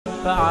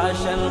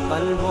فعاش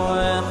القلب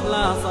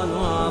إخلاصا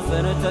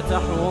وصرت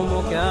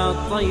تحوم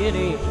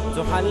كالطير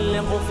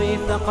تحلق في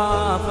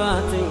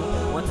ثقافات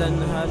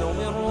وتنهل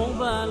من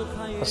ربى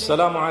الخير.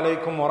 السلام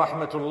عليكم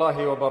ورحمة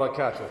الله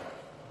وبركاته.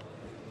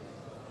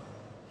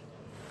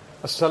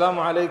 السلام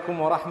عليكم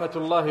ورحمة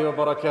الله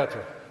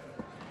وبركاته.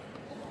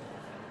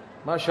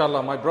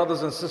 MashaAllah, my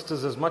brothers and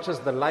sisters, as much as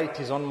the light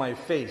is on my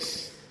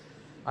face,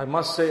 I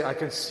must say I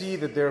can see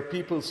that there are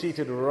people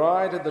seated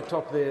right at the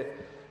top there,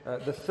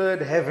 the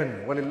third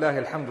heaven.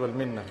 Walillahi alhamdu wal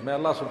minna. May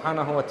Allah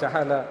subhanahu wa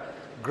ta'ala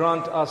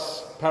grant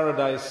us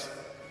paradise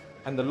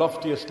and the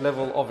loftiest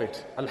level of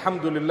it.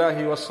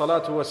 Alhamdulillahi wa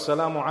salatu wa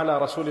salamu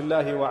ala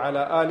rasulillahi wa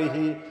ala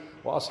alihi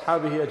wa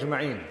ashabihi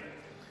ajma'een.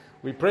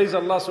 We praise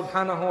Allah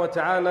subhanahu wa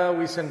ta'ala.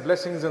 We send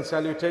blessings and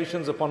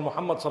salutations upon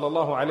Muhammad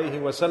sallallahu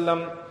alayhi wa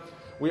sallam.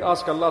 We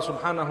ask Allah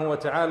subhanahu wa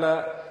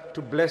ta'ala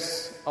to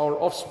bless our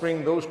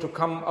offspring, those to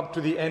come up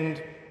to the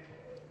end,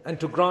 and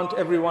to grant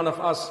every one of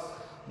us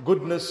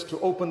goodness, to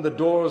open the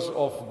doors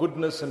of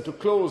goodness and to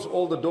close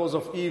all the doors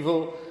of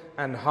evil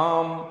and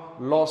harm,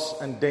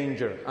 loss and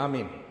danger.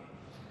 Ameen.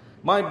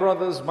 My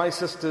brothers, my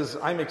sisters,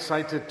 I'm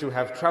excited to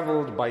have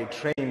traveled by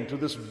train to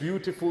this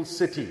beautiful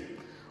city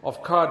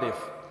of Cardiff.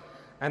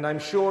 And I'm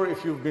sure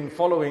if you've been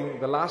following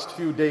the last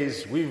few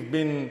days, we've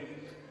been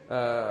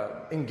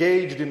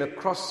engaged in a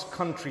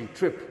cross-country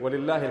trip.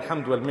 Walillahi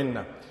alhamdu wal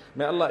minna.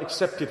 May Allah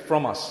accept it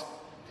from us.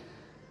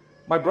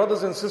 My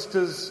brothers and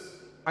sisters,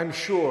 I'm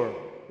sure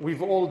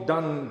we've all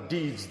done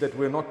deeds that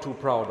we're not too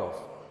proud of.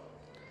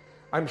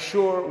 I'm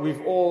sure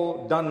we've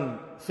all done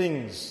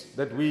things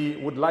that we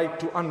would like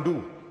to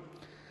undo.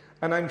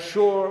 And I'm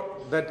sure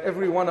that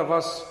every one of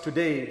us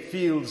today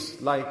feels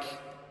like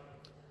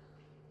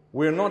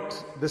we're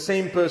not the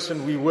same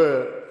person we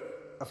were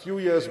a few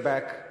years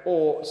back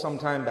or some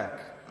time back.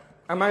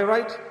 Am I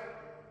right?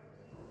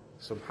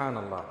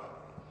 Subhanallah.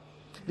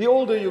 The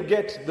older you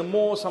get, the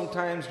more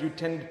sometimes you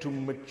tend to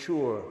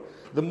mature.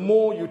 The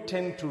more you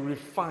tend to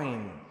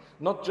refine.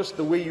 Not just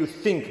the way you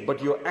think,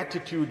 but your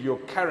attitude, your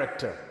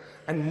character.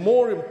 And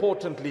more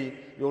importantly,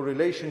 your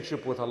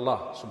relationship with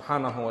Allah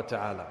subhanahu wa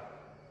ta'ala.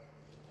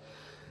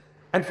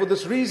 And for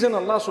this reason,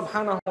 Allah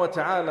subhanahu wa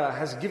ta'ala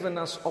has given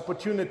us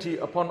opportunity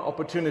upon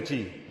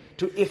opportunity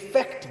to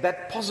effect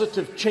that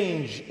positive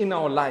change in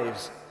our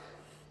lives.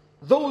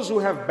 Those who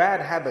have bad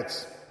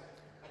habits,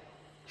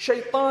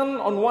 Shaitan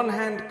on one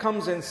hand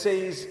comes and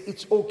says,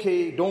 it's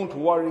okay, don't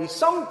worry.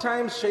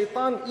 Sometimes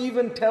Shaitan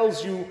even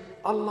tells you,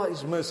 Allah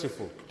is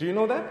merciful. Do you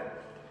know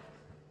that?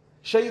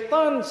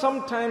 Shaitan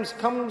sometimes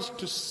comes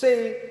to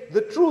say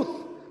the truth,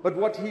 but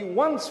what he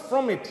wants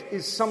from it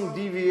is some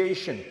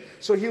deviation.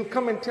 So he'll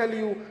come and tell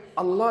you,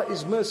 Allah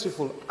is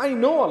merciful. I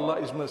know Allah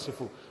is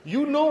merciful.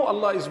 You know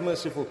Allah is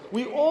merciful.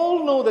 We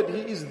all know that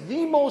He is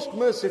the most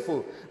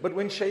merciful. But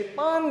when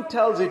Shaitan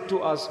tells it to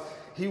us,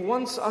 he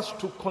wants us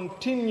to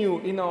continue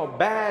in our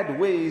bad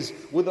ways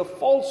with a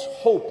false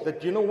hope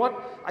that, you know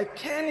what, I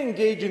can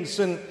engage in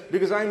sin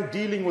because I'm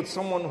dealing with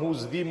someone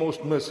who's the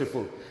most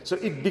merciful. So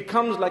it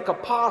becomes like a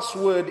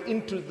password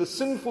into the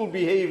sinful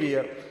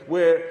behavior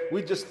where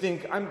we just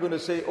think, I'm going to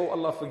say, oh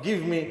Allah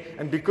forgive me,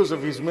 and because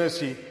of His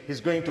mercy, He's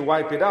going to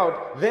wipe it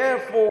out.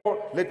 Therefore,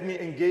 let me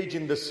engage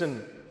in the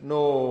sin.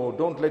 No,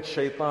 don't let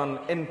Shaitan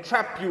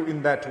entrap you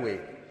in that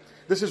way.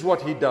 This is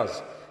what he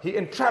does. He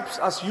entraps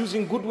us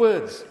using good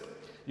words.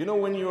 You know,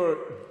 when you're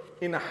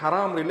in a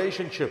haram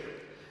relationship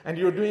and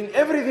you're doing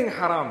everything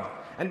haram,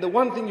 and the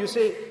one thing you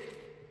say,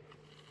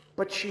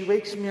 but she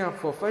wakes me up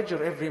for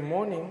Fajr every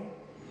morning,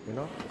 you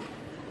know.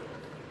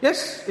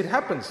 Yes, it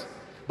happens.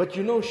 But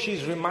you know,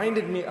 she's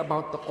reminded me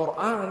about the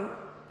Quran,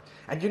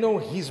 and you know,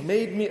 he's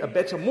made me a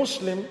better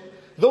Muslim.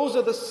 Those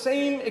are the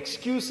same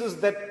excuses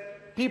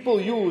that people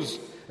use,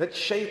 that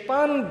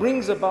Shaitan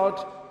brings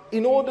about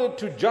in order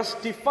to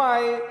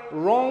justify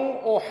wrong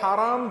or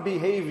haram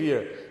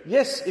behavior.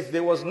 Yes, if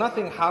there was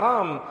nothing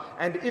haram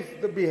and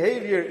if the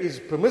behavior is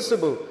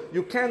permissible,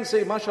 you can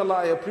say, mashallah,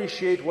 I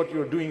appreciate what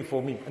you're doing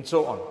for me, and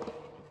so on.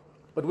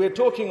 But we're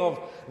talking of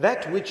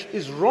that which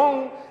is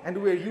wrong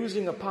and we're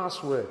using a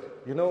password.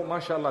 You know,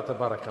 mashallah,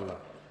 tabarakallah.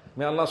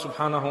 May Allah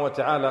subhanahu wa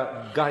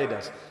ta'ala guide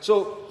us.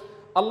 So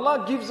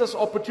Allah gives us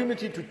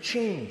opportunity to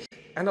change,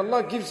 and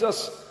Allah gives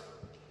us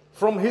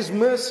from His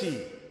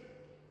mercy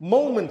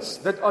moments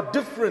that are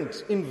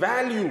different in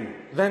value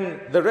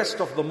than the rest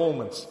of the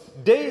moments.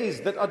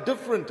 Days that are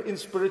different in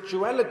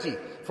spirituality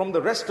from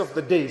the rest of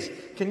the days.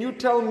 Can you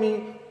tell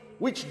me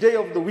which day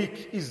of the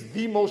week is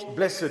the most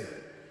blessed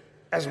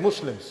as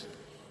Muslims?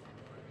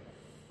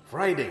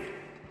 Friday.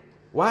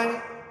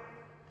 Why?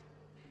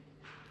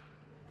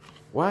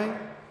 Why?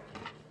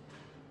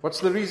 What's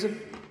the reason?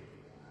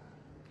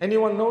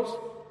 Anyone knows?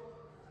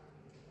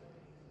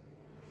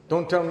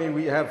 Don't tell me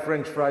we have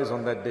French fries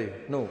on that day.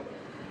 No.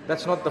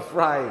 That's not the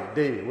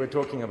Friday we're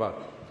talking about.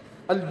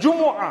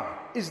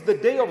 Al-Jumu'ah is the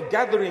day of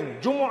gathering.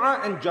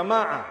 Jumu'ah and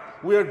Jama'ah.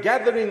 We are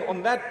gathering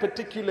on that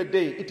particular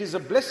day. It is a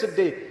blessed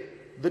day.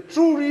 The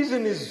true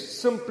reason is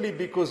simply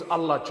because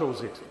Allah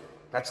chose it.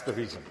 That's the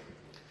reason.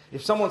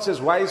 If someone says,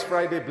 why is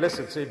Friday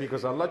blessed? Say,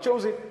 because Allah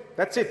chose it.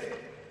 That's it.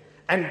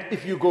 And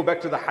if you go back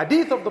to the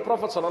hadith of the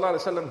Prophet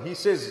ﷺ, he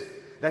says,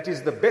 that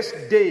is the best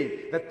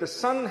day that the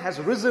sun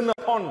has risen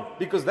upon,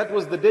 because that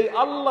was the day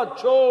Allah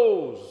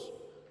chose.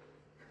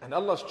 And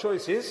Allah's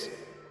choice is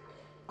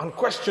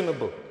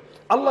unquestionable.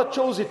 Allah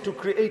chose it to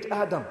create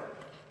Adam.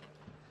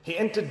 He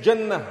entered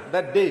Jannah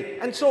that day,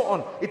 and so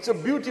on. It's a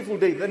beautiful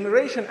day. The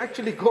narration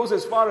actually goes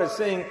as far as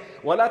saying,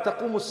 وَلَا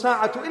تَقُومُ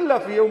السَّاعَةُ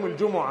إِلَّا فِي يَوْمِ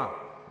الْجُمُعَةِ.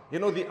 You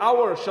know, the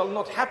hour shall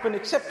not happen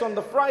except on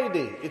the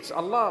Friday. It's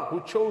Allah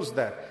who chose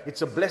that.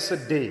 It's a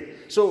blessed day.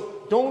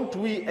 So don't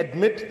we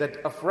admit that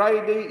a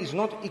Friday is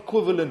not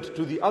equivalent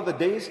to the other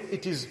days?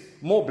 It is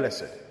more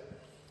blessed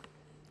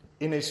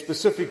in a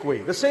specific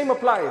way. The same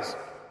applies.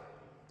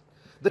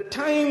 The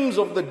times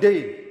of the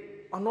day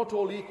are not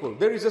all equal.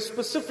 There is a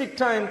specific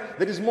time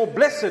that is more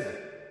blessed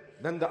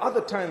than the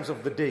other times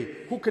of the day.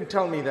 Who can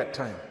tell me that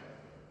time?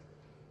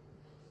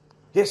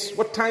 Yes,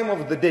 what time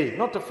of the day?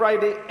 Not a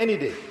Friday, any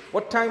day.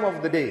 What time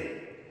of the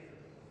day?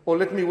 Or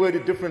let me word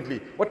it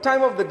differently. What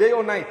time of the day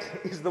or night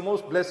is the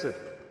most blessed?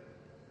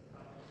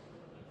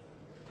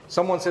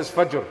 Someone says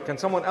Fajr. Can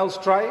someone else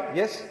try?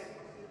 Yes?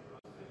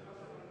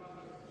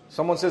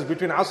 Someone says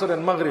between Asr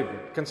and Maghrib.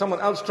 Can someone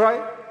else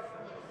try?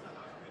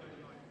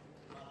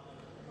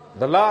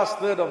 The last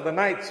third of the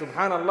night,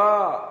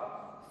 subhanallah,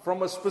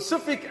 from a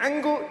specific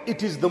angle,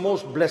 it is the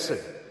most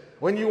blessed.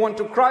 When you want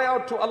to cry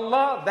out to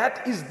Allah,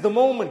 that is the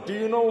moment. Do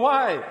you know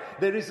why?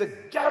 There is a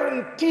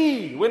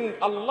guarantee when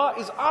Allah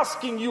is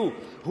asking you,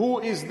 who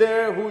is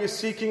there, who is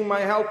seeking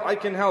my help, I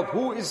can help.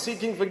 Who is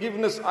seeking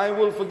forgiveness, I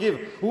will forgive.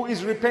 Who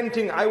is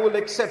repenting, I will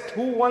accept.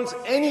 Who wants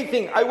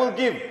anything, I will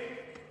give.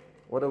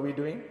 What are we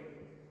doing?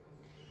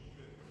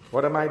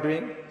 What am I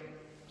doing?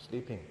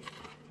 Sleeping.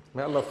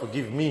 May Allah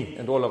forgive me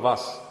and all of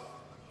us.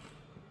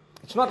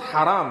 It's not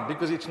haram,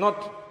 because it's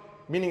not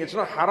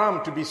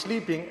haram to be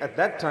sleeping at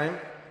that time,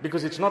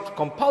 because it's not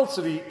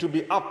compulsory to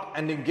be up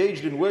and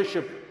engaged in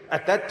worship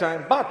at that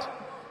time. But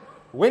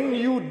when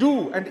you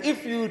do, and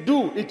if you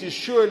do, it is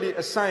surely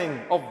a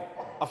sign of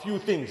a few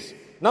things.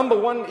 Number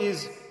one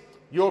is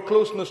your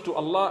closeness to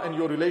Allah and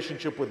your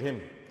relationship with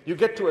Him. You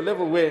get to a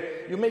level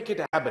where you make it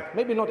a habit.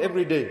 Maybe not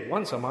every day,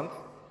 once a month.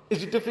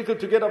 Is it difficult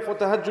to get up for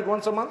tahajjud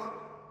once a month?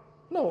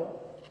 No.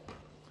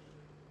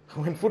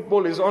 When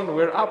football is on,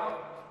 we're up.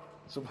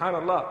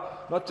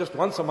 Subhanallah. Not just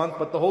once a month,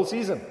 but the whole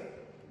season.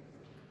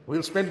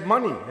 We'll spend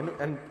money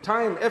and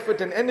time,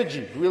 effort and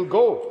energy. We'll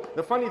go.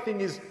 The funny thing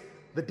is,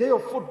 the day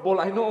of football,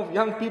 I know of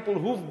young people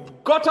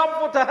who've got up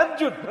for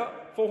tahajjud.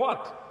 For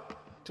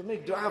what? To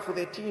make dua for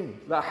their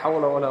team. La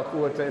hawla wa la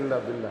quwwata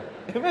illa billah.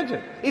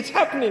 Imagine. It's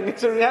happening.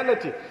 It's a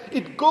reality.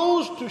 It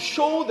goes to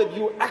show that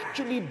you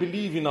actually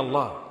believe in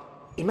Allah.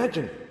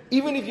 Imagine.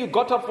 Even if you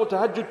got up for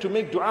tahajjud to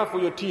make dua for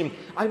your team,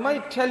 I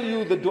might tell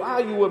you the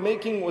dua you were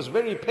making was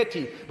very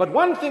petty. But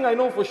one thing I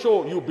know for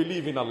sure, you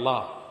believe in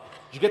Allah.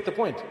 Did you get the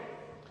point?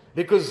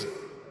 Because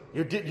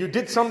you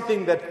did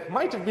something that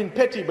might have been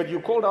petty, but you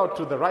called out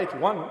to the right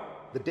one,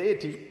 the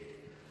deity.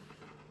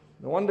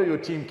 No wonder your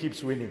team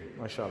keeps winning,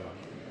 mashallah.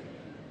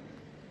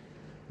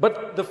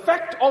 But the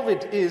fact of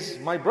it is,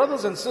 my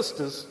brothers and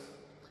sisters,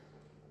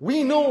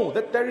 we know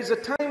that there is a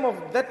time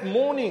of that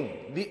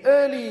morning, the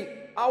early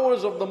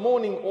hours of the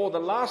morning or the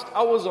last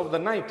hours of the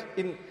night.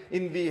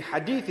 In the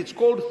hadith, it's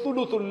called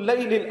Thuluthul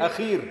Layl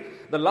al-Akhir,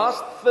 the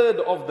last third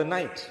of the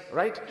night,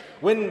 right?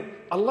 When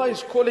Allah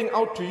is calling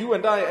out to you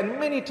and I, and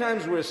many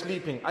times we're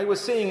sleeping. I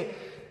was saying,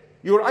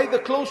 you're either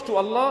close to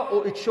Allah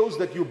or it shows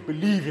that you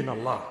believe in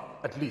Allah,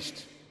 at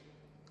least.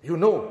 You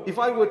know, if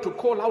I were to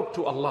call out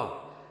to Allah,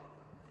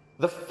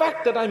 the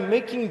fact that I'm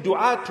making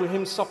dua to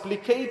Him,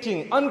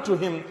 supplicating unto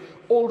Him,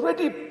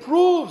 already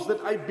proves that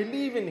I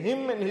believe in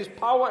Him and His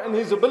power and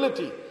His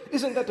ability.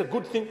 Isn't that a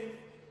good thing?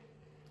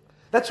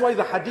 That's why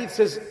the hadith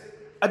says,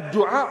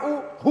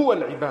 ad-du'a'u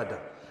huwa al-ibadah.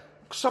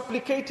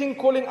 Supplicating,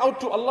 calling out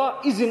to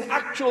Allah is in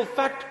actual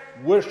fact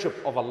worship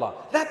of Allah.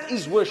 That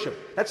is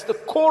worship. That's the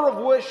core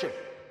of worship.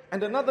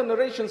 And another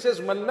narration says,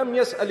 مَنْ لَمْ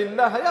يَسْأَلِ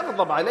اللَّهَ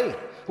يَغْضَبْ عَلَيْهِ.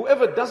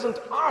 Whoever doesn't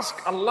ask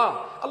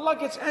Allah, Allah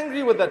gets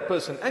angry with that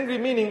person. Angry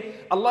meaning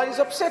Allah is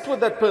upset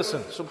with that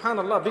person.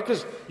 Subhanallah,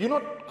 because you're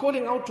not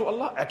calling out to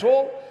Allah at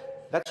all.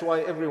 That's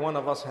why every one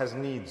of us has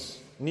needs.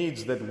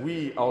 Needs that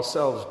we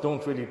ourselves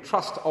don't really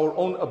trust our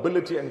own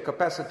ability and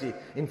capacity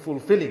in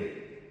fulfilling.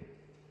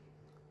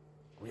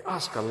 We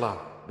ask Allah,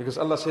 because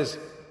Allah says,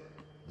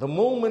 the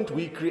moment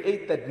we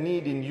create that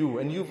need in you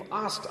and you've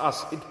asked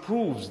us, it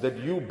proves that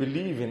you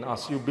believe in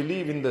us. You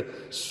believe in the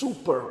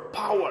super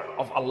power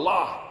of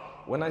Allah.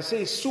 When I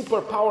say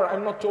super power,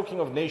 I'm not talking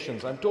of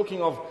nations. I'm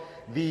talking of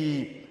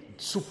the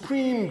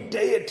supreme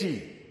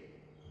deity.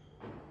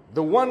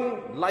 The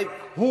one like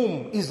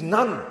whom is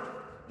none.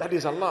 That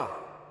is Allah.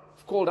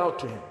 I've called out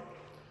to Him.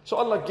 So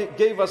Allah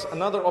gave us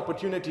another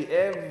opportunity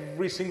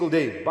every single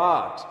day.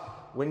 But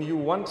when you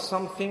want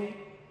something,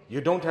 you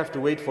don't have to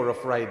wait for a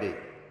Friday.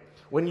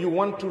 When you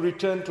want to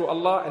return to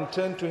Allah and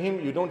turn to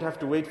Him, you don't have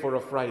to wait for a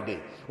Friday.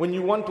 When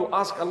you want to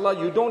ask Allah,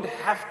 you don't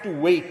have to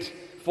wait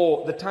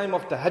for the time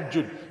of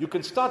tahajjud. You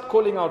can start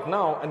calling out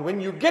now, and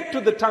when you get to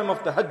the time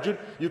of tahajjud,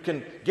 you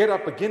can get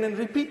up again and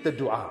repeat the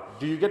dua.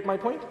 Do you get my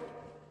point?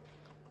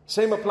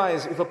 Same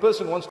applies if a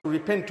person wants to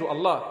repent to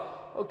Allah.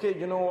 Okay,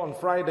 you know, on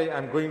Friday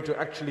I'm going to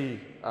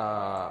actually,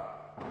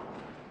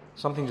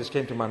 something just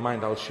came to my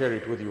mind, I'll share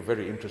it with you,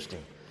 very interesting.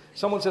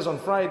 Someone says on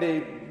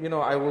Friday, you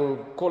know, I will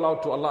call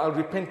out to Allah, I'll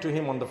repent to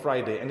Him on the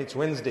Friday, and it's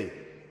Wednesday.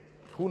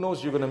 Who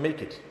knows you're going to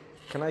make it?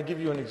 Can I give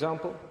you an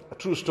example? A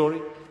true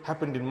story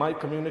happened in my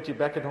community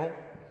back at home.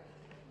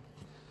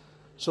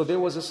 So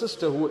there was a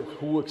sister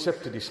who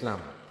accepted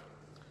Islam,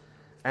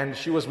 and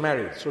she was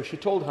married. So she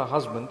told her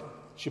husband,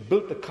 she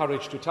built the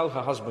courage to tell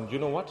her husband, you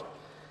know what?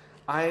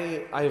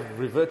 I've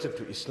reverted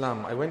to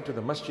Islam. I went to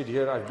the masjid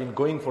here. I've been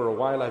going for a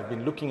while. I've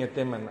been looking at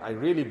them, and I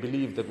really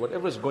believe that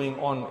whatever's going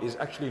on is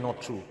actually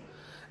not true.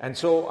 And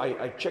so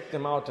I checked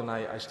them out, and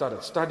I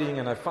started studying,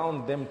 and I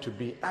found them to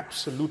be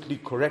absolutely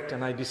correct.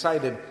 And I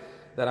decided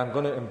that I'm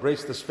going to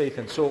embrace this faith.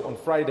 And so on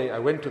Friday, I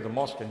went to the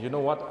mosque, and you know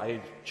what?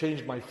 I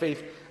changed my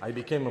faith. I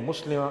became a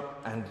Muslim,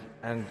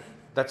 and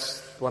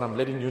that's what I'm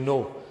letting you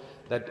know,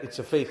 that it's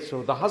a faith.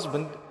 So the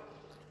husband,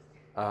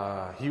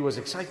 he was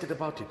excited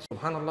about it.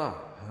 Subhanallah.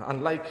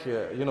 Unlike,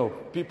 you know,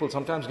 people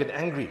sometimes get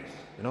angry,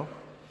 you know.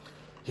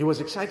 He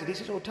was excited. He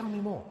said, oh, tell me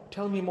more.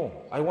 Tell me more.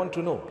 I want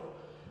to know.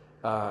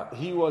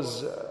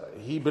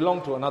 He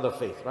belonged to another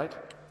faith, right?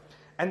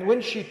 And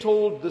when she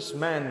told this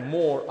man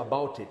more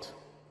about it,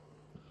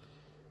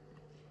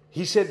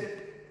 he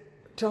said,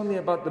 tell me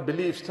about the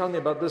beliefs, tell me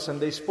about this. And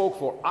they spoke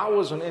for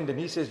hours on end. And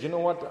he says, you know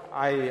what?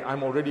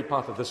 I'm already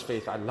part of this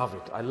faith. I love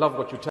it. I love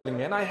what you're telling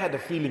me. And I had a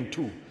feeling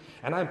too.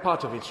 And I'm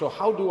part of it. So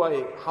how do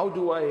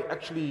I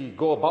actually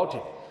go about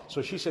it?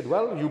 So she said,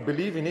 well, you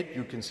believe in it,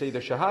 you can say the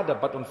Shahada,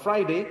 but on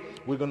Friday,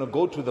 we're going to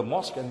go to the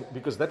mosque, and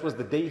because that was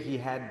the day he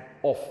had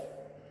off.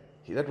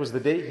 That was the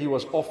day he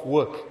was off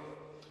work.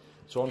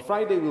 So on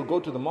Friday, we'll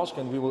go to the mosque,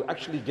 and we will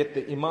actually get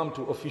the Imam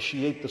to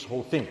officiate this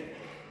whole thing.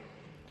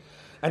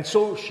 And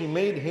so she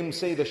made him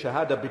say the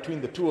Shahada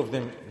between the two of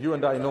them. You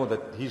and I know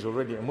that he's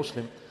already a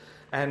Muslim.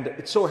 And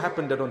it so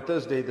happened that on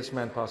Thursday, this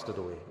man passed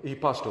away. He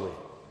passed away.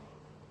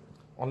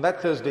 On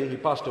that Thursday, he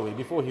passed away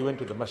before he went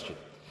to the masjid.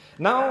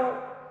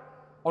 Now,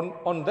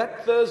 on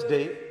that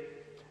Thursday,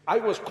 I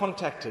was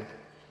contacted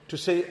to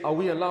say, are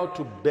we allowed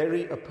to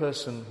bury a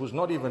person who's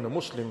not even a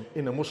Muslim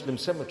in a Muslim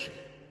cemetery?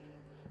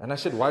 And I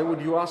said, why would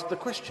you ask the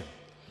question?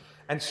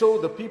 And so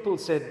the people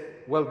said,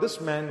 well, this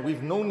man,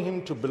 we've known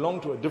him to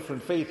belong to a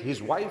different faith.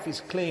 His wife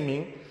is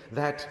claiming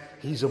that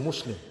he's a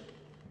Muslim.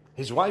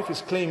 His wife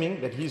is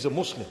claiming that he's a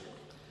Muslim.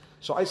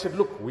 So I said,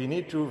 look, we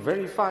need to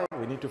verify,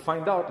 we need to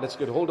find out, let's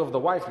get hold of the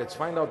wife, let's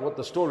find out what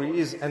the story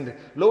is. And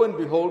lo and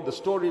behold, the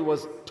story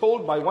was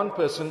told by one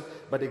person,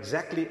 but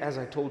exactly as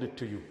I told it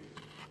to you.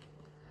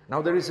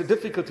 Now there is a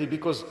difficulty,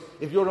 because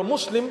if you're a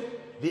Muslim,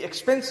 the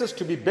expenses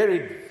to be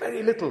buried,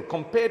 very little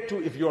compared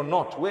to if you're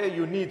not, where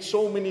you need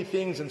so many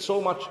things and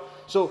so much.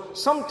 So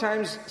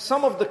sometimes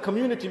some of the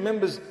community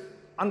members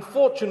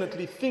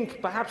unfortunately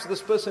think perhaps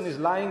this person is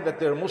lying that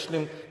they're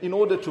Muslim in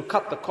order to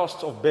cut the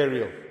costs of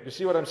burial. You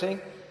see what I'm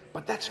saying?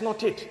 But that's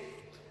not it.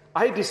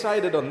 I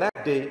decided on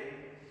that day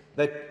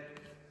that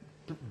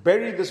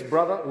bury this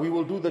brother, we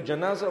will do the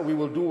janazah, we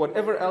will do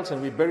whatever else,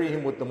 and we bury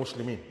him with the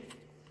Muslimin.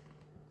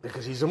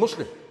 Because he's a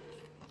Muslim.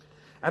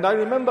 And I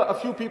remember a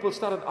few people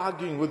started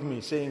arguing with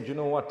me, saying, you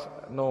know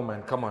what, no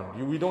man, come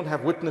on, we don't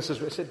have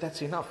witnesses. I said,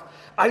 that's enough.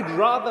 I'd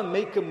rather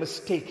make a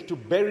mistake to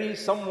bury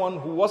someone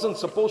who wasn't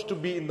supposed to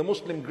be in the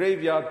Muslim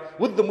graveyard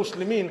with the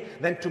Muslimin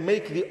than to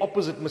make the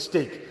opposite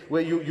mistake,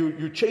 where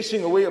you're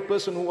chasing away a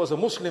person who was a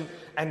Muslim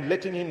and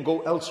letting him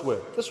go elsewhere.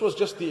 This was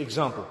just the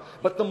example.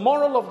 But the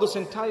moral of this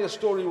entire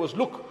story was,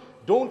 look,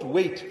 don't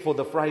wait for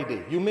the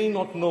Friday. You may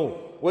not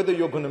know whether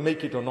you're going to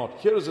make it or not.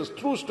 Here is a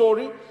true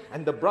story,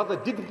 and the brother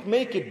didn't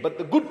make it, but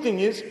the good thing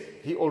is,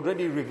 he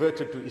already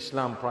reverted to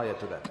Islam prior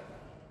to that.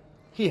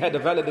 He had a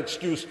valid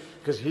excuse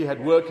because he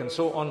had work and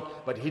so on,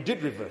 but he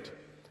did revert.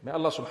 May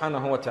Allah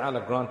subhanahu wa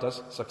ta'ala grant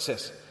us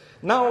success.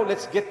 Now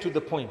let's get to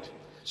the point.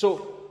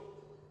 So,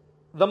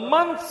 the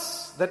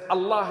months that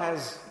Allah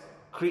has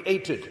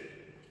created,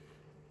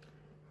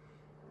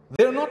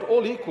 they're not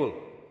all equal.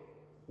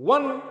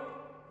 One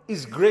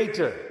is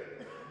greater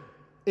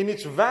in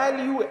its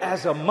value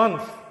as a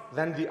month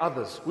than the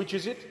others. Which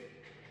is it?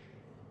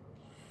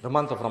 The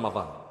month of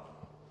Ramadan.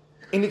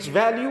 In its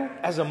value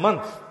as a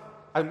month.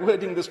 I'm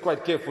wording this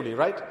quite carefully,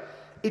 right?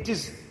 It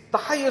is the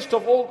highest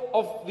of all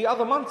of the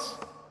other months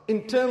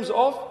in terms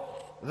of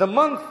the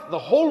month, the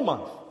whole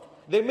month.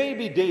 There may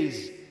be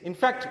days. In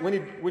fact, when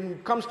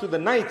it comes to the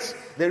nights,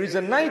 there is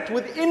a night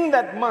within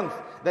that month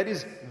that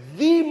is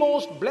the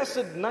most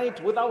blessed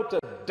night without a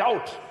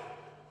doubt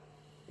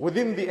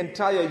within the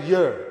entire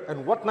year.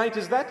 And what night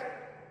is that?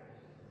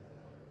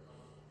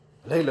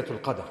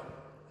 Laylatul Qadr.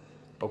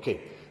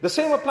 Okay. The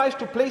same applies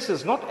to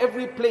places. Not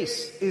every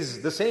place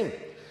is the same.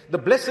 The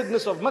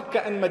blessedness of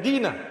Mecca and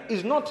Medina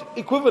is not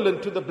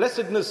equivalent to the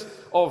blessedness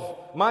of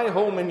my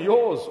home and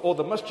yours, or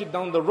the masjid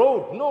down the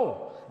road.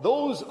 No.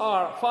 Those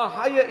are far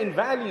higher in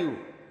value,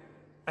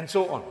 and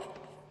so on.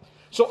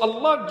 So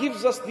Allah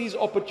gives us these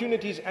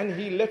opportunities, and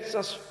He lets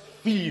us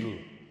feel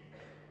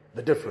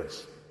the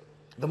difference.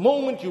 The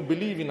moment you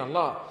believe in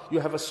Allah, you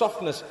have a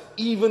softness.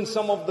 Even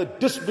some of the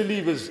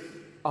disbelievers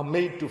are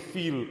made to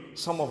feel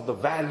some of the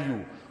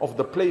value of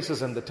the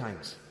places and the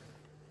times.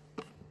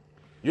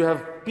 You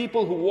have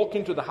people who walk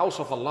into the house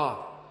of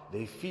Allah,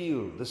 they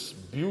feel this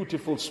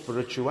beautiful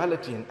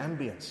spirituality and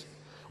ambience.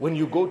 When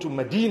you go to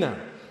Medina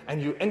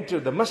and you enter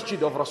the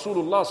masjid of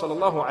Rasulullah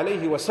sallallahu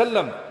alayhi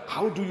wasallam,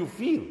 how do you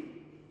feel?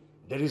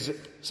 There is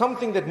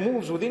something that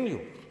moves within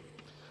you.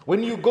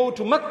 When you go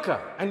to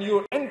Mecca and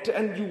you enter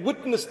and you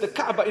witness the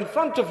Kaaba in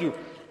front of you,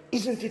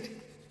 isn't it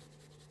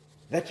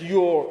that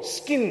your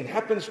skin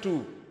happens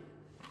to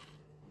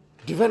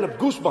develop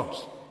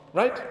goosebumps,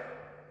 right?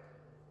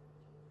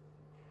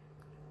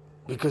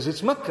 Because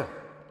it's Mecca.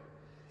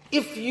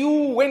 If you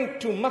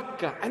went to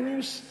Mecca and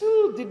you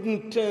still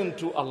didn't turn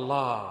to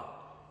Allah,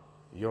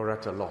 you're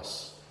at a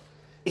loss.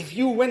 If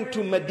you went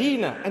to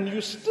Medina and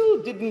you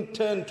still didn't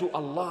turn to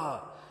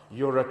Allah,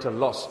 you're at a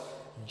loss.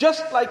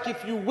 Just like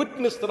if you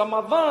witnessed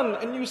Ramadan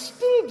and you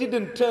still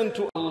didn't turn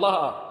to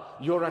Allah,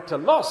 you're at a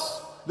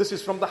loss. This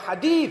is from the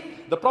hadith.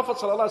 The Prophet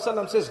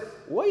ﷺ says,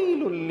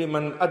 وَيْلٌ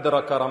لِمَنْ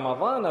أَدْرَكَ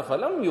رَمَضَانَ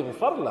فَلَمْ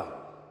يُغْفَرْ لَهُ.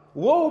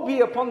 Woe be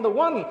upon the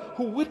one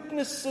who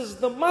witnesses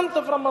the month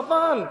of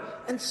Ramadan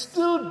and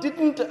still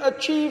didn't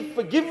achieve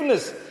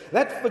forgiveness.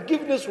 That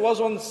forgiveness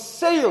was on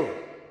sale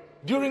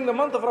during the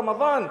month of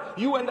Ramadan.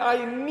 You and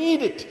I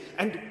need it.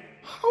 And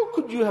how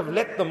could you have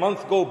let the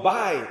month go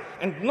by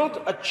and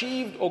not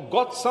achieved or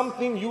got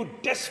something you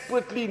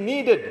desperately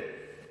needed?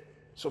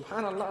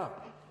 Subhanallah.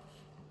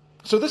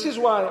 So this is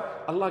why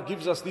Allah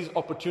gives us these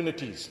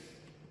opportunities.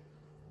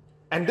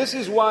 And this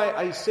is why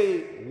I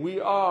say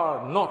we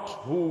are not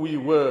who we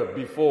were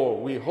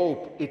before. We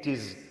hope it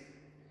is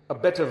a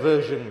better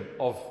version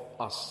of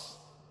us.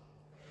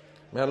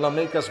 May Allah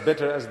make us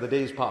better as the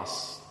days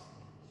pass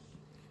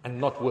and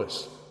not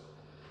worse.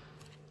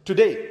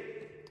 Today,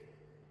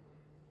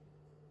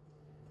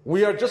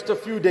 we are just a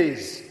few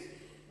days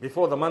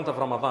before the month of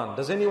Ramadan.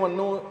 Does anyone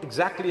know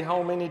exactly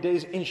how many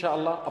days,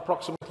 inshallah,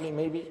 approximately,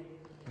 maybe?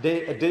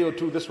 A day or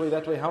two this way,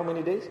 that way. How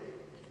many days?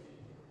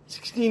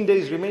 16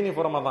 days remaining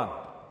for Ramadan.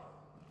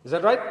 Is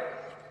that right?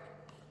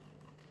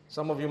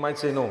 Some of you might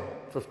say no,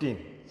 15.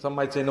 Some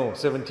might say no,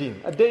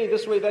 17. A day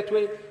this way, that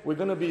way. We're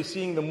going to be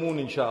seeing the moon,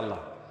 inshallah.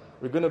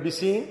 We're going to be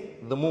seeing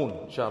the moon,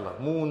 inshallah.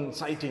 Moon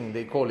sighting,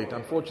 they call it.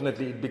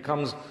 Unfortunately, it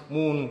becomes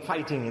moon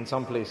fighting in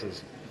some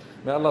places.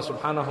 May Allah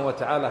subhanahu wa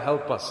ta'ala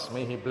help us.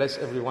 May He bless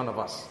every one of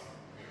us.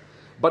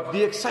 But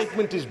the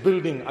excitement is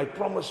building. I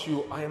promise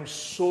you, I am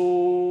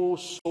so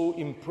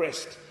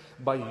impressed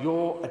by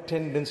your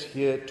attendance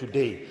here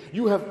today.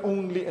 You have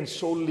only and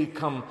solely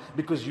come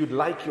because you'd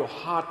like your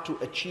heart to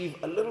achieve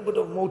a little bit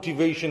of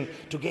motivation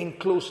to gain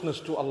closeness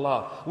to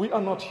Allah. We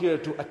are not here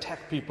to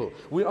attack people.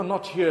 We are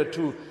not here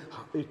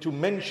to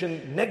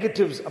mention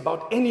negatives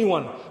about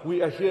anyone.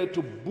 We are here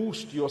to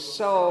boost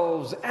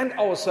yourselves and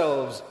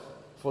ourselves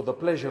for the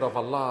pleasure of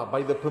Allah,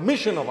 by the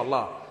permission of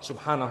Allah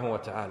subhanahu wa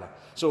ta'ala.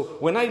 So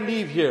when I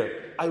leave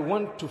here, I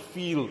want to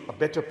feel a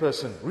better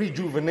person,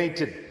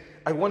 rejuvenated.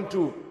 I want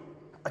to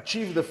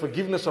achieve the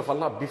forgiveness of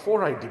Allah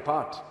before I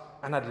depart.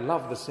 And I'd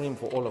love the same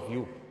for all of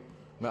you.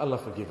 May Allah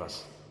forgive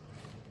us.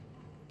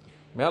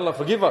 May Allah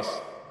forgive us.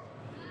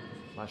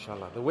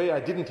 MashaAllah. The way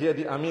I didn't hear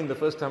the Ameen the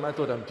first time, I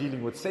thought I'm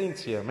dealing with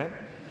saints here, man.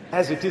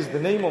 As it is,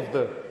 the name of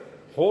the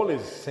hall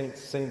is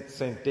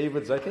Saint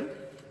David's, I think.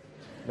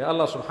 May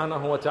Allah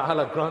subhanahu wa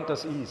ta'ala grant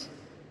us ease.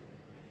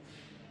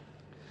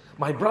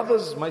 My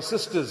brothers, my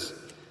sisters,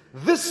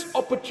 this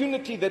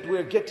opportunity that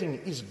we're getting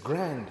is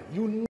grand.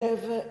 You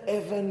never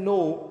ever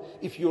know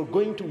if you're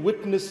going to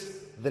witness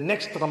the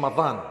next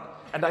Ramadan.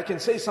 And I can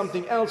say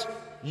something else.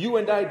 You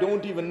and I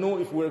don't even know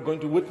if we're going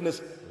to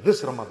witness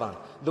this Ramadan.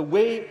 The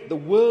way the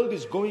world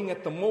is going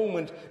at the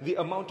moment, the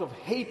amount of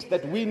hate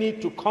that we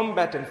need to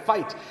combat and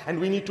fight, and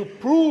we need to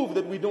prove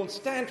that we don't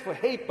stand for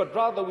hate, but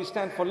rather we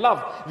stand for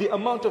love. The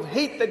amount of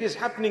hate that is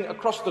happening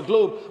across the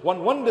globe,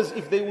 one wonders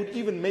if they would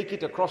even make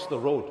it across the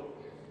road.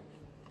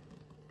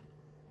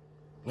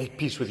 Make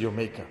peace with your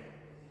Maker.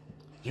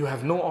 You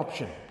have no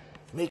option.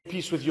 Make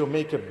peace with your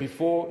Maker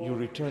before you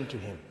return to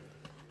Him.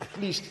 At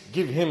least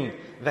give Him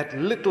that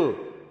little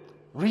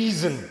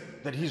reason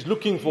that He's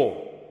looking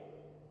for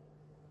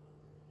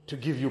to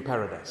give you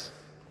paradise.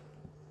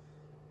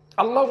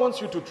 Allah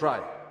wants you to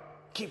try.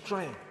 Keep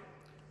trying.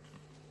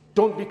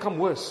 Don't become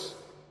worse.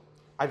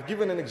 I've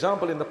given an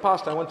example in the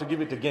past. I want to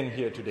give it again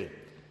here today.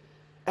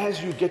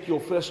 As you get your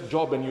first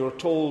job and you're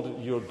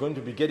told you're going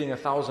to be getting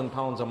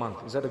 £1,000 a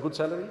month. Is that a good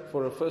salary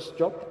for a first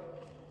job?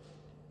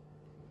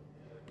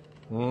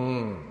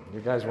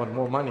 You guys want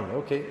more money.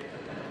 Okay.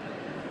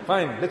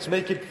 Fine. Let's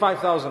make it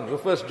 5,000. Your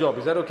first job.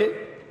 Is that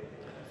okay?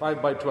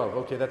 5 by 12.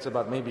 Okay, that's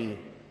about maybe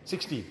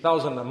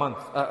 60,000 a month.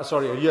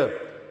 A year.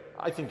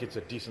 I think it's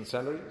a decent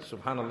salary.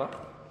 Subhanallah.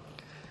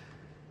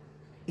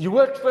 You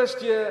worked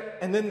first year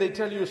and then they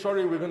tell you,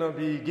 sorry, we're going to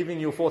be giving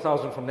you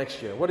 4,000 from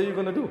next year. What are you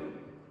going to do?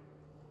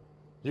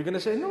 You're going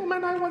to say, no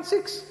man, I want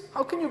 6.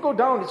 How can you go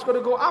down? It's going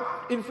to go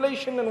up,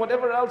 inflation and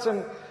whatever else,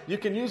 and you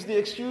can use the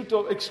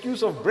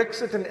excuse of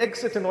Brexit and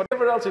exit and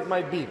whatever else it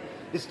might be.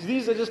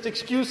 These are just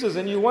excuses,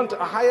 and you want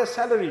a higher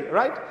salary,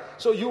 right?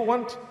 So you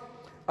want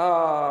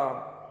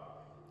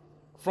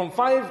from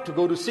 5 to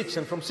go to 6,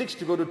 and from 6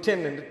 to go to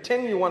 10, and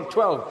 10 you want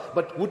 12.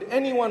 But would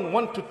anyone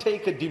want to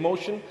take a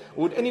demotion?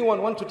 Would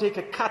anyone want to take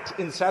a cut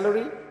in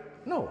salary?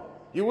 No,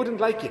 you wouldn't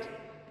like it.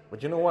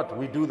 But you know what?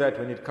 We do that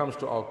when it comes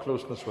to our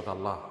closeness with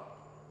Allah.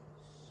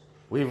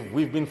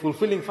 We've been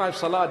fulfilling 5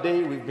 salah a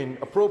day. We've been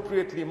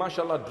appropriately,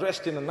 mashallah,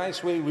 dressed in a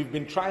nice way. We've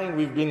been trying,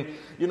 we've been,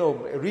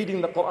 reading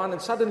the Quran,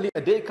 and suddenly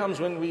a day comes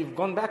when we've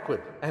gone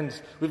backward. And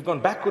we've gone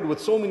backward with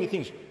so many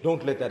things.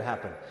 Don't let that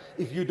happen.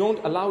 If you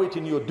don't allow it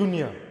in your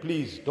dunya,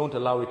 please don't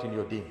allow it in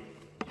your deen.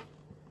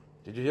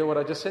 Did you hear what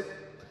I just said?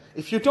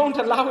 If you don't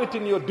allow it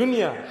in your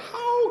dunya,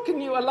 how can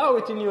you allow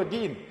it in your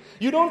deen?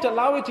 You don't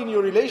allow it in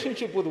your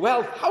relationship with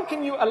wealth. How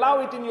can you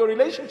allow it in your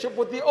relationship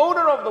with the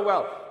owner of the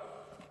wealth?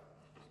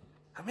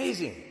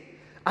 Amazing.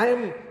 I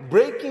am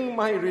breaking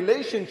my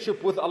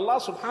relationship with Allah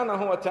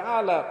subhanahu wa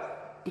ta'ala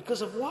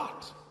because of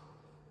what?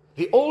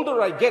 The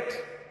older I get,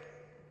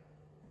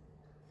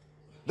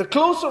 the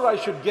closer I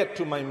should get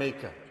to my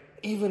Maker.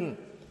 Even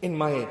in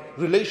my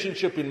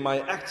relationship, in my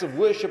acts of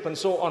worship and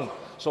so on.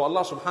 So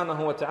Allah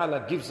subhanahu wa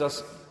ta'ala gives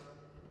us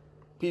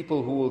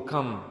people who will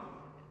come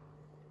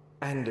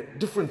and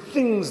different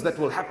things that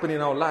will happen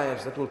in our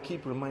lives that will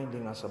keep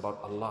reminding us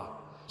about Allah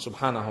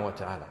subhanahu wa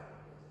ta'ala.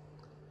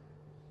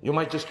 You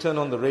might just turn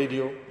on the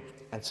radio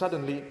and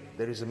suddenly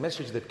there is a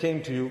message that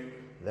came to you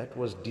that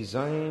was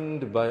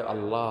designed by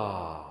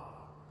Allah.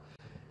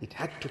 It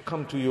had to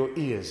come to your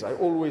ears. I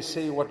always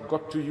say what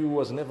got to you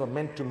was never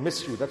meant to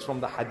miss you. That's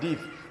from the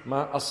hadith.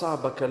 مَا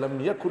أَصَابَكَ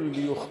لَمْ يَكُنْ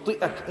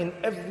لِيُخْطِئَكَ. In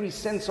every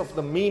sense of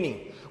the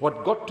meaning.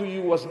 What got to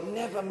you was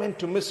never meant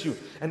to miss you.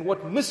 And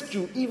what missed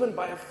you, even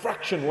by a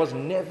fraction, was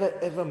never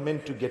ever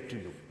meant to get to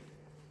you.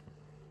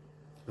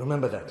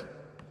 Remember that.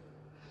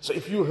 So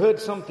if you heard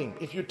something,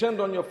 if you turned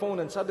on your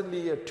phone and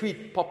suddenly a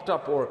tweet popped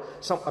up or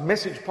a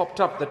message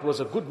popped up that was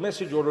a good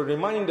message or a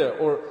reminder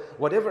or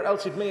whatever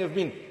else it may have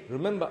been,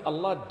 remember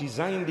Allah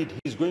designed it.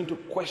 He's going to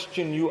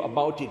question you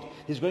about it.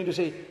 He's going to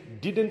say,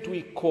 didn't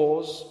we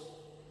cause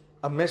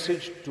a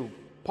message to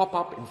pop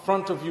up in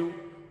front of you?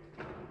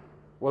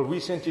 Well, we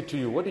sent it to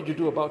you. What did you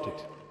do about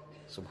it?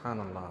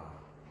 Subhanallah.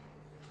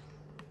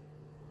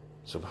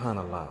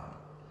 Subhanallah.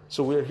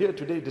 So we're here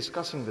today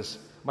discussing this.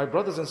 My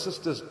brothers and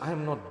sisters, I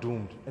am not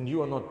doomed and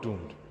you are not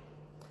doomed.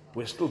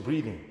 We're still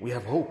breathing. We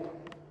have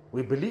hope.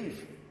 We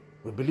believe.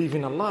 We believe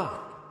in Allah.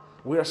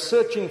 We are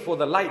searching for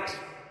the light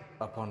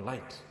upon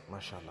light,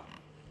 mashallah.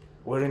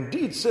 We're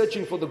indeed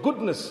searching for the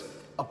goodness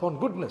upon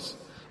goodness.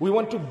 We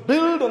want to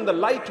build on the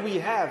light we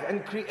have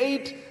and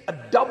create a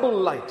double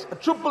light, a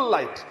triple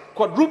light,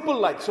 quadruple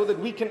light, so that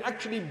we can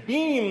actually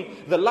beam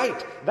the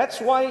light.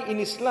 That's why in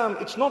Islam,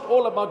 it's not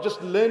all about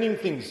just learning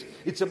things.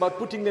 It's about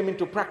putting them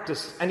into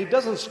practice. And it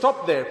doesn't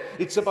stop there.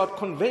 It's about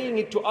conveying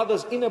it to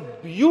others in a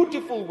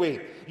beautiful way.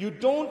 You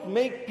don't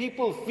make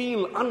people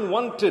feel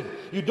unwanted.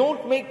 You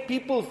don't make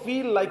people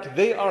feel like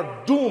they are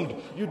doomed.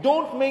 You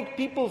don't make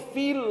people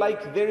feel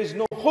like there is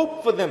no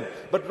hope for them.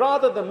 But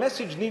rather the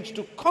message needs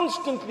to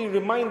constantly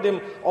remind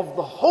them of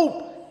the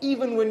hope,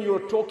 even when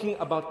you're talking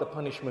about the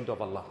punishment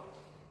of Allah.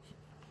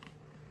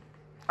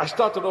 I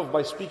started off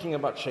by speaking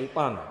about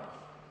shaitan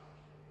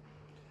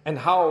and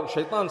how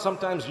shaitan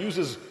sometimes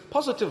uses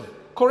positive,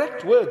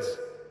 correct words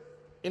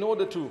in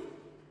order to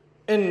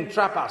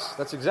entrap us.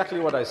 That's exactly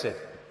what I said.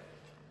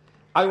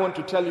 I want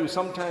to tell you,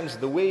 sometimes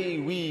the way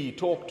we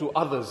talk to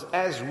others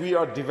as we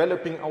are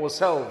developing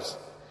ourselves,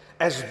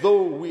 as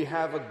though we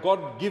have a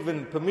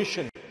God-given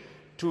permission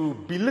to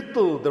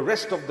belittle the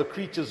rest of the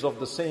creatures of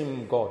the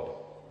same God,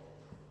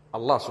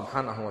 Allah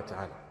subhanahu wa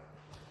ta'ala.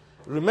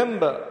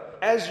 Remember,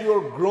 as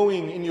you're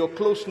growing in your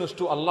closeness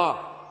to Allah,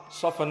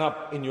 soften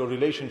up in your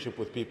relationship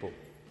with people.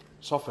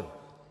 Soften.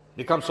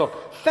 Become soft.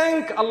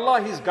 Thank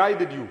Allah He's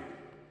guided you.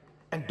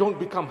 And don't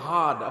become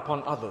hard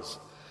upon others.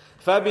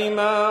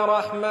 فَبِمَا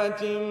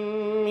رَحْمَةٍ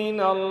مِّنَ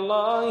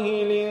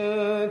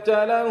اللَّهِ لِنْتَ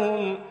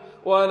لَهُمْ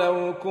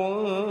وَلَوْ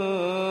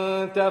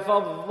كُنْتَ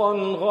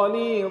فَظًّا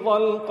غَلِيظَ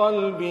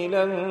الْقَلْبِ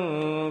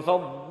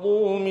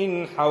لَانْفَضُّوا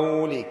مِنْ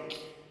حَوْلِكَ.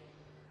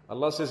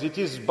 Allah says, it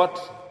is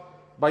but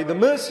by the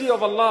mercy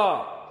of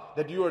Allah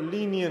that you are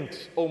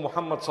lenient, O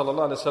Muhammad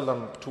sallallahu alaihi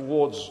wasallam,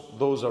 towards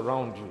those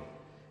around you.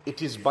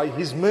 It is by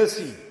His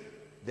mercy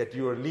that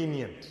you are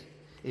lenient.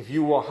 If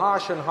you were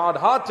harsh and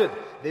hard-hearted,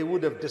 they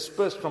would have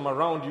dispersed from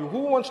around you.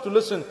 Who wants to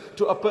listen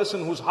to a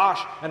person who's harsh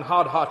and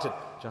hard-hearted?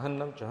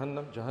 Jahannam,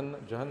 Jahannam,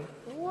 Jahannam, Jahannam.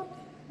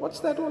 What's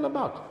that all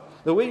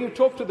about? The way you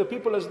talk to the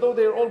people as though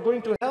they're all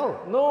going to hell.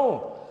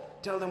 No.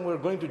 Tell them we're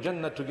going to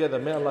Jannah together.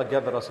 May Allah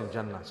gather us in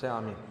Jannah. Say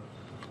Ameen.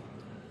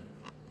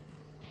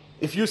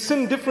 If you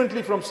sin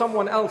differently from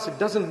someone else, it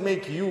doesn't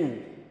make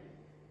you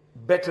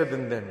better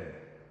than them,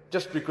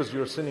 just because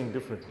you're sinning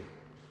differently.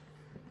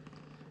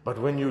 But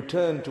when you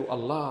turn to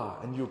Allah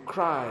and you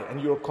cry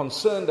and you're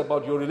concerned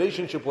about your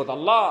relationship with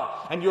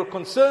Allah and you're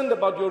concerned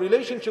about your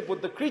relationship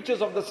with the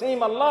creatures of the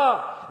same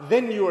Allah,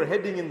 then you are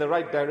heading in the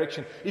right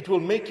direction. It will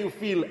make you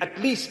feel at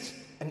least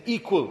an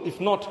equal, if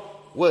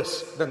not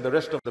worse than the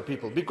rest of the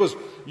people. Because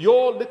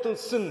your little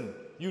sin,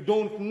 you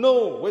don't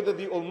know whether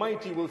the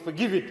Almighty will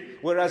forgive it.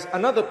 Whereas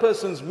another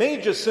person's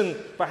major sin,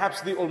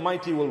 perhaps the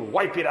Almighty will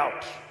wipe it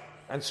out.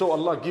 And so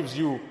Allah gives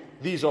you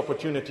these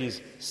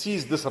opportunities.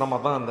 Seize this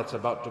Ramadan that's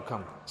about to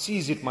come.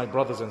 Seize it, my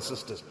brothers and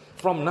sisters.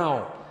 From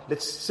now,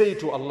 let's say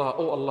to Allah,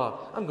 oh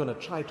Allah, I'm going to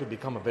try to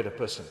become a better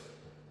person.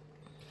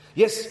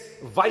 Yes,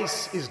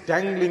 vice is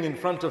dangling in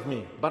front of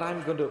me, but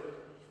I'm going to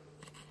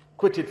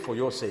quit it for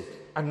your sake.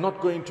 I'm not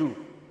going to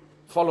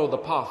follow the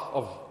path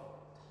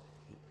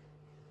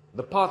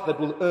that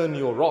will earn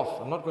your wrath.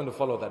 I'm not going to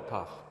follow that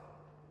path.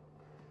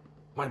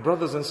 My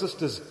brothers and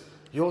sisters,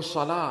 your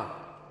salah,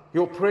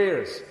 your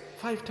prayers,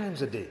 5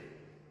 times a day.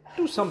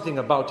 Do something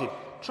about it.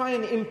 Try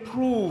and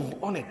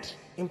improve on it.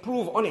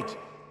 Improve on it.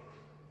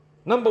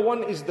 Number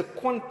one is the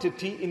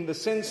quantity, in the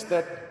sense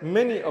that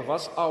many of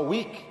us are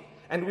weak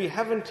and we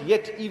haven't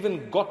yet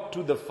even got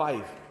to the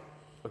 5.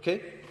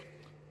 Okay?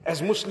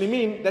 As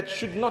Muslimin, that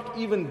should not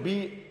even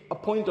be a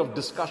point of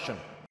discussion.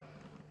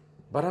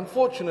 But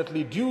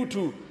unfortunately, due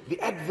to the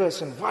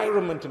adverse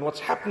environment and what's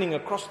happening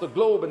across the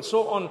globe and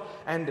so on,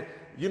 and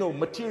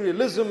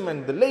materialism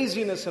and the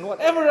laziness and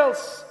whatever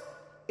else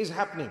is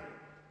happening,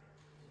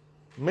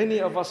 many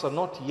of us are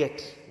not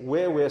yet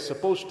where we're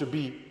supposed to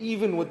be,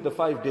 even with the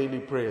 5 daily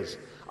prayers.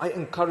 I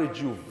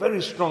encourage you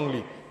very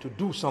strongly to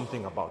do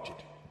something about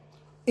it.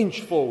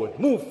 Inch forward,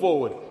 move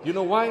forward. You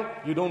know why?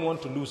 You don't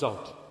want to lose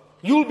out.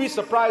 You'll be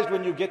surprised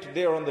when you get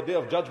there on the Day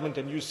of Judgment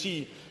and you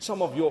see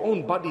some of your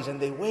own buddies and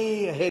they're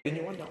way ahead and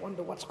you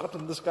wonder what's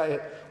gotten this guy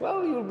ahead.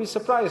 Well, you'll be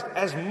surprised.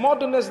 As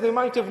modern as they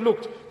might have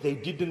looked, they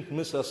didn't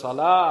miss a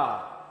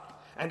salah.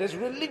 And as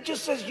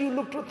religious as you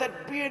looked with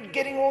that beard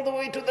getting all the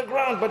way to the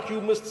ground, but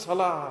you missed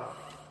salah.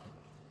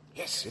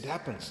 Yes, it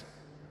happens.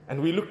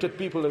 And we looked at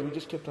people and we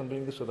just kept on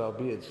doing this with our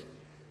beards.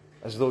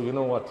 As though, you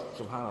know what,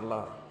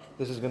 subhanAllah,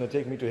 this is going to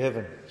take me to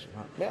heaven.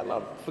 May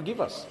Allah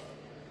forgive us.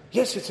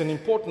 Yes, it's an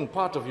important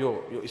part of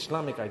your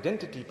Islamic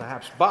identity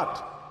perhaps,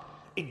 but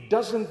it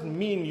doesn't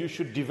mean you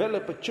should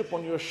develop a chip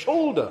on your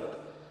shoulder.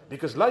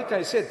 Because like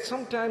I said,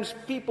 sometimes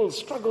people's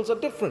struggles are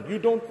different. You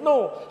don't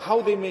know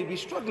how they may be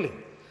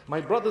struggling.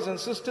 My brothers and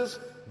sisters,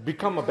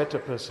 become a better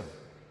person.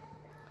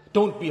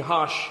 Don't be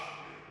harsh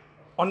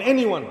on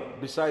anyone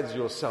besides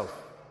yourself.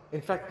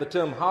 In fact, the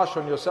term harsh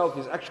on yourself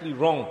is actually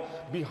wrong.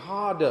 Be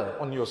harder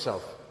on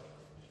yourself.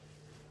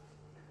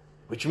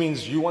 Which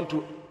means you want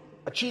to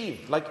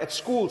achieve. Like at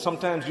school,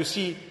 sometimes you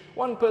see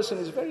one person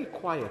is very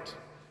quiet.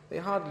 They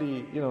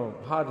hardly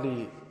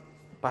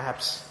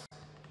perhaps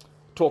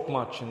talk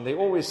much, and they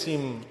always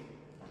seem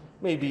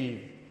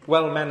maybe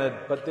well-mannered,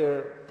 but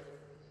they're,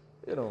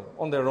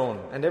 on their own,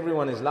 and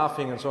everyone is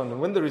laughing and so on.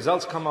 And when the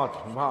results come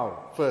out,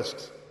 wow,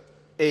 first,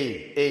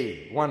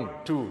 A, 1,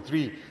 2,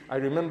 3. I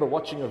remember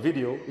watching a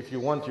video. If you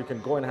want, you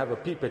can go and have a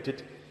peep at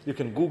it. You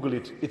can Google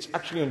it. It's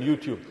actually on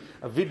YouTube.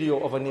 A video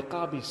of a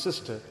niqabi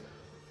sister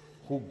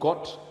who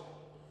got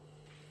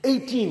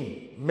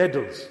 18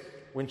 medals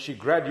when she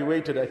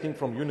graduated, I think,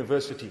 from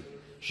university.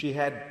 She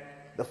had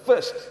the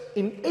first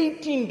in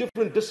 18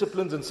 different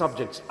disciplines and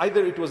subjects.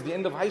 Either it was the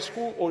end of high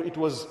school or it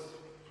was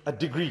a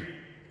degree.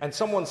 And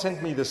someone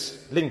sent me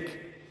this link.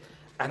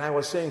 And I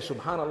was saying,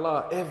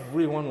 subhanAllah,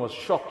 everyone was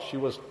shocked. She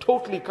was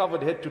totally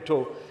covered head to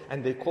toe.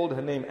 And they called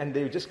her name and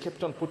they just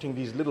kept on putting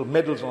these little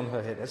medals on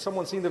her head. Has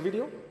someone seen the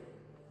video?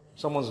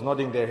 Someone's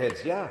nodding their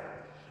heads. Yeah.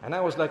 And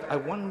I was like, I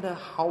wonder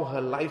how her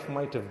life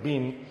might have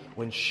been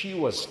when she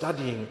was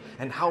studying,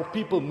 and how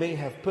people may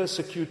have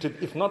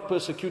persecuted, if not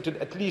persecuted,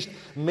 at least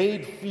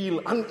made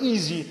feel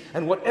uneasy,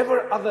 and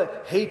whatever other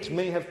hate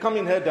may have come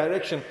in her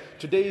direction.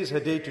 Today is her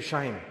day to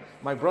shine.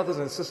 My brothers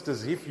and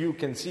sisters, if you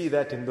can see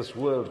that in this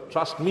world,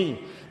 trust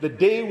me, the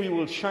day we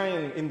will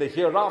shine in the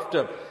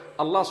hereafter,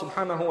 Allah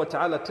subhanahu wa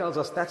ta'ala tells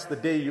us that's the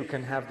day you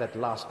can have that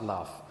last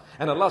laugh.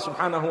 And Allah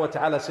subhanahu wa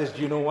ta'ala says,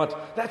 you know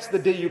what? That's the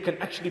day you can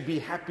actually be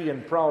happy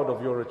and proud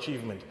of your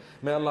achievement.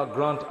 May Allah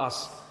grant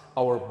us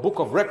our book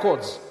of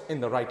records in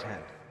the right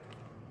hand.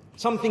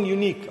 Something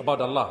unique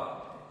about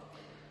Allah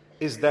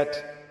is that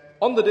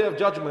on the Day of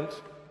Judgment,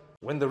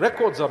 when the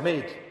records are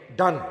made,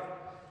 done,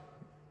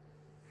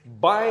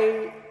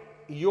 by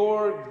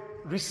your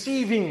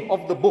receiving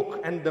of the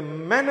book and the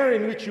manner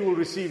in which you will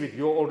receive it,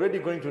 you're already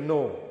going to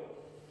know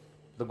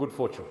the good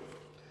fortune.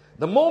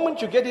 The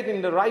moment you get it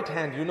in the right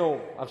hand, you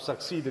know, I've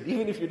succeeded,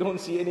 even if you don't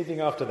see anything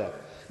after that.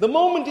 The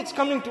moment it's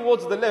coming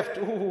towards the left,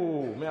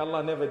 ooh, may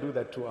Allah never do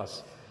that to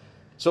us.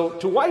 So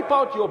to wipe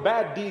out your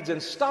bad deeds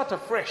and start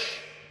afresh,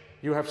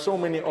 you have so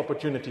many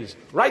opportunities.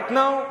 Right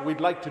now,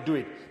 we'd like to do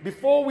it.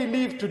 Before we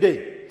leave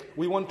today,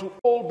 we want to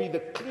all be the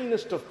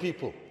cleanest of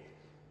people.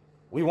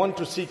 We want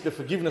to seek the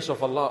forgiveness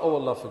of Allah. Oh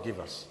Allah, forgive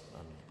us.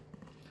 Ameen.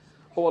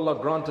 Oh Allah,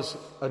 grant us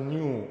a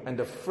new and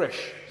a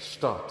fresh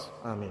start.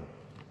 Ameen.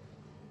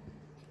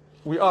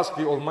 We ask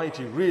the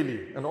Almighty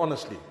really and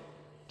honestly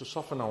to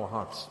soften our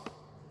hearts.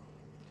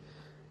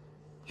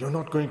 You're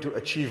not going to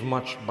achieve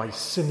much by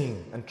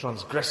sinning and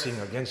transgressing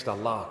against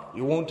Allah.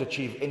 You won't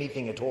achieve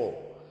anything at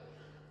all.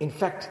 In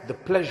fact, the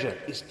pleasure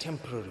is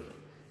temporary.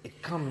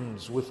 It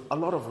comes with a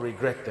lot of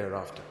regret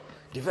thereafter.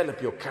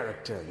 Develop your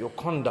character, your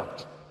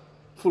conduct.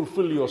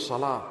 Fulfill your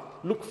salah.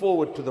 Look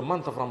forward to the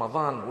month of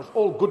Ramadan with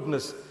all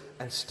goodness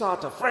and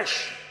start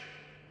afresh.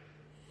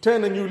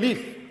 Turn a new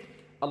leaf.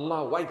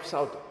 Allah wipes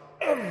out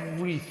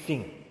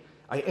everything.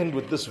 I end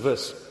with this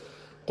verse.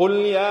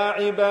 قُلْ يَا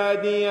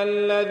عِبَادِيَ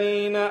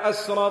الَّذِينَ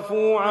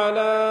أَسْرَفُوا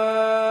عَلَىٰ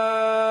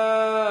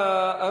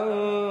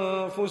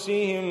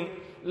أَنفُسِهِمْ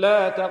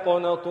لَا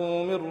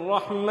تَقْنَطُوا مِنْ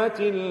رَحْمَةِ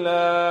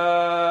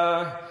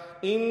اللَّهِ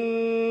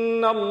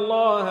إِنَّ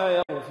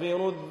اللَّهَ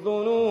يَغْفِرُ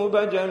الذُّنُوبَ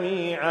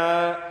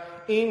جَمِيعًا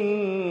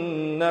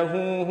إِنَّهُ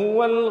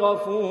هُوَ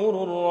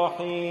الْغَفُورُ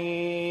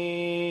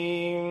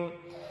الرَّحِيمُ.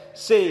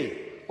 Say,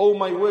 O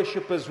my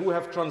worshippers who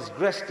have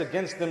transgressed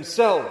against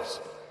themselves,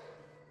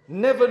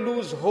 never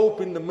lose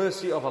hope in the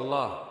mercy of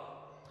Allah.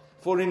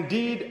 For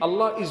indeed,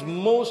 Allah is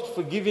most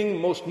forgiving,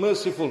 most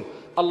merciful.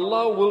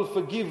 Allah will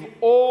forgive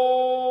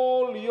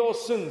all your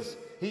sins.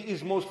 He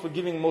is most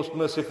forgiving, most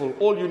merciful.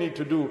 All you need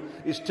to do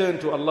is turn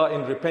to Allah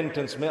in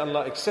repentance. May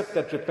Allah accept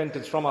that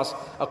repentance from us.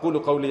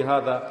 أقول قولي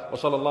هذا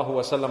وصلى الله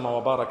وسلم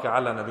وبارك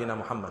على نبينا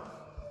محمد.